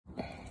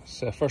It's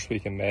the first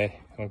week in May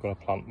and I'm going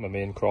to plant my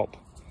main crop,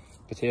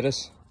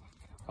 potatoes.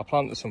 I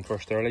planted some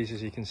first earlies,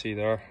 as you can see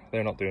there.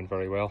 They're not doing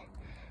very well.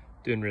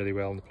 Doing really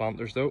well in the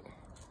planters though.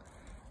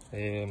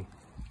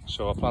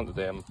 So I planted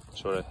them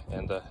sort of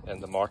end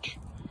of March,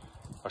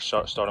 or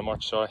start of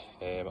March, sorry,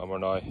 and we're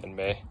now in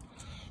May.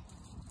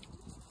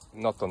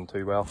 Not done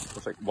too well.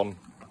 There's like one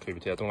or two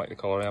potatoes. I don't like the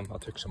colour of them. I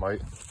took some out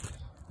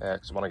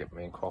because I want to get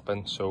my main crop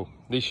in. So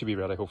these should be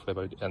ready hopefully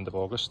by the end of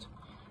August.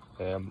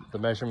 The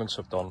measurements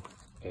I've done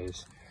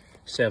is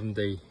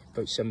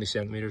about 70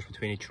 centimetres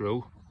between each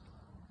row,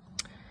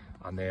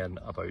 and then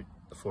about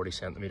 40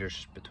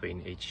 centimetres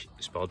between each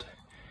spud,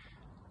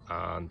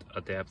 and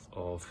a depth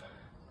of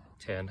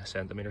 10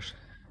 centimetres.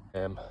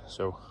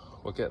 So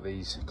we'll get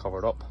these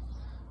covered up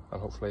and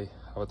hopefully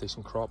have a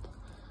decent crop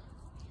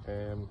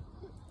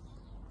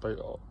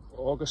about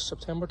August,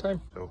 September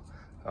time. So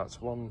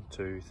that's 1,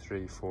 2,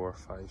 3, 4,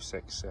 5,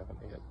 6, 7,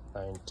 8,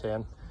 9,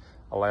 10,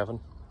 11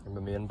 in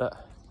the main bit.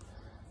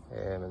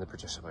 And they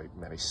produce about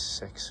maybe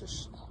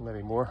 6 or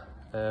maybe more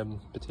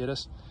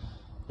potatoes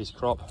each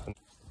crop.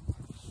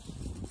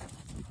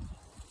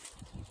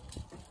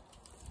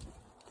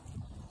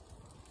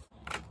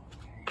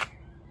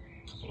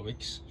 Couple of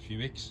weeks, a few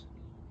weeks.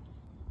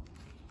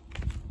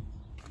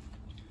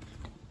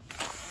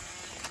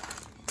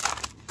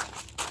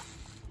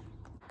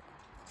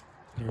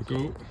 There we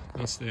go,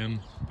 that's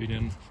them been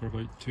in for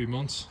about 2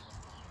 months.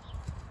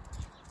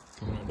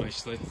 Coming on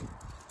nicely.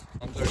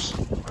 Planters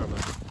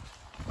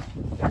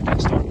are getting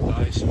starting to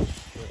die, so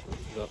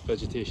that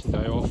vegetation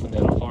die off and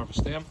then I'll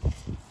harvest them.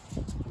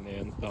 And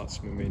then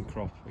that's my main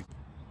crop.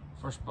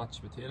 First batch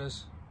of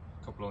potatoes,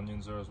 a couple of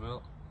onions there as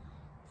well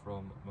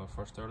from my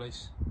first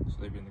earlies. So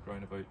they've been in the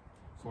ground about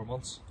 4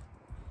 months.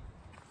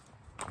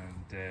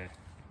 And that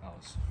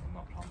was from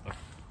that planter.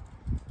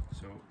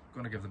 So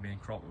going to give the main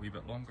crop a wee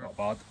bit longer. Not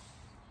bad.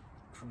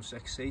 From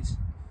 6 seeds.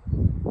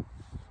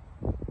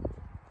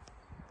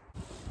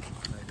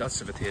 That's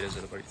the potatoes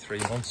at about 3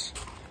 months.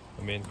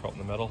 The main crop in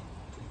the middle.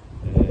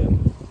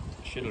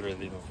 Should have really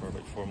leave them for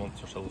about 4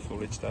 months or so the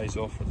foliage dies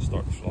off for the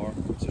start of flower,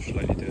 which they're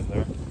slightly doing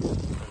there.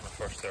 There's my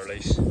first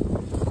earlies.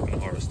 I'm going to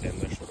harvest them,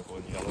 they're sort of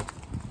going yellow.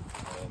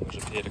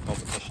 There's a potato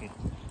competition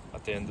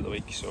at the end of the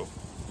week, so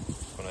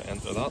I'm going to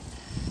enter that.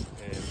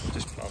 I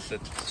just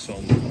planted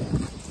some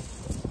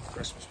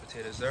Christmas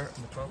potatoes there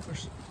in the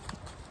planters.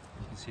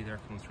 You can see they're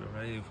coming through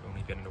already, they've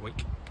only been in a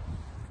week.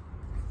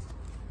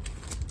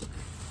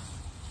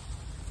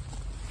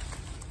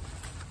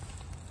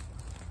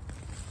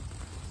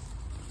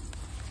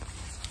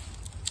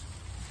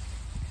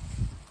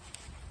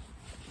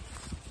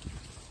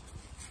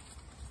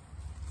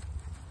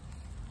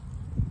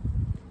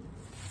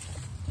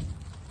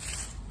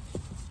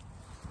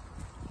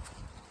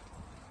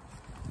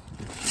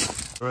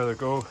 There they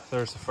go,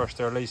 there's the first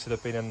earlies that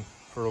have been in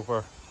for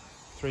over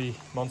 3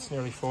 months,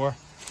 nearly 4.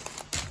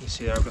 You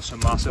see there I've got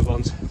some massive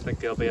ones. I think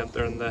they'll be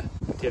entering the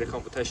potato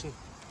competition.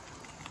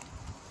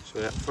 So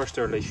yeah, first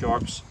early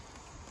sharps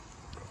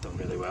have done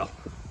really well.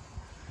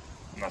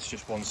 And that's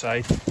just one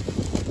side.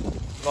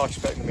 I'm not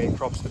expecting the main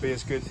crops to be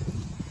as good.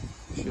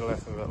 Should have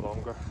left them a bit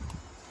longer.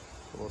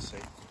 But we'll see.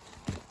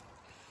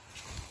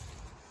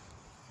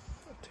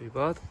 Not too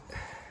bad.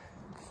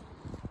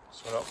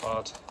 So not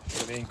bad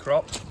for the main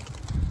crop.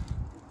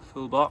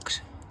 Full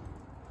box.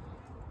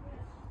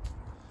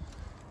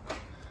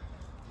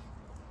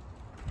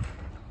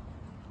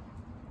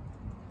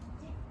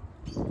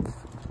 So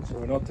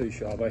we're not too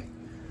shabby.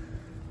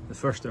 The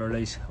first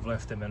earlies, I've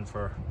left them in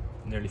for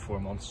nearly 4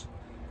 months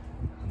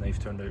and they've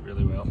turned out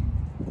really well.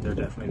 They're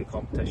definitely the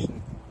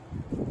competition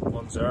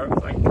ones there, I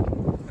think.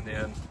 And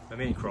then the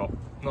main crop,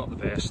 not the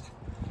best.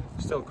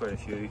 Still quite a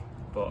few,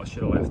 but I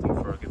should have left them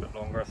for a good bit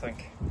longer, I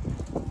think.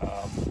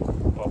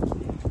 But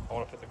I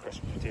want to put the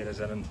Christmas potatoes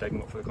in and dig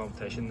them up for the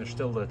competition. There's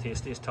still the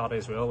tastiest tatty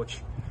as well,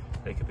 which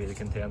they could be the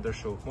contenders.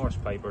 So Morris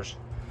Pipers,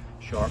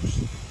 Sharps,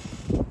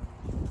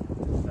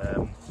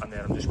 and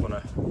then I'm just going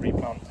to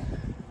replant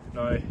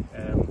now,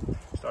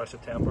 start of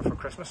September for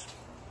Christmas.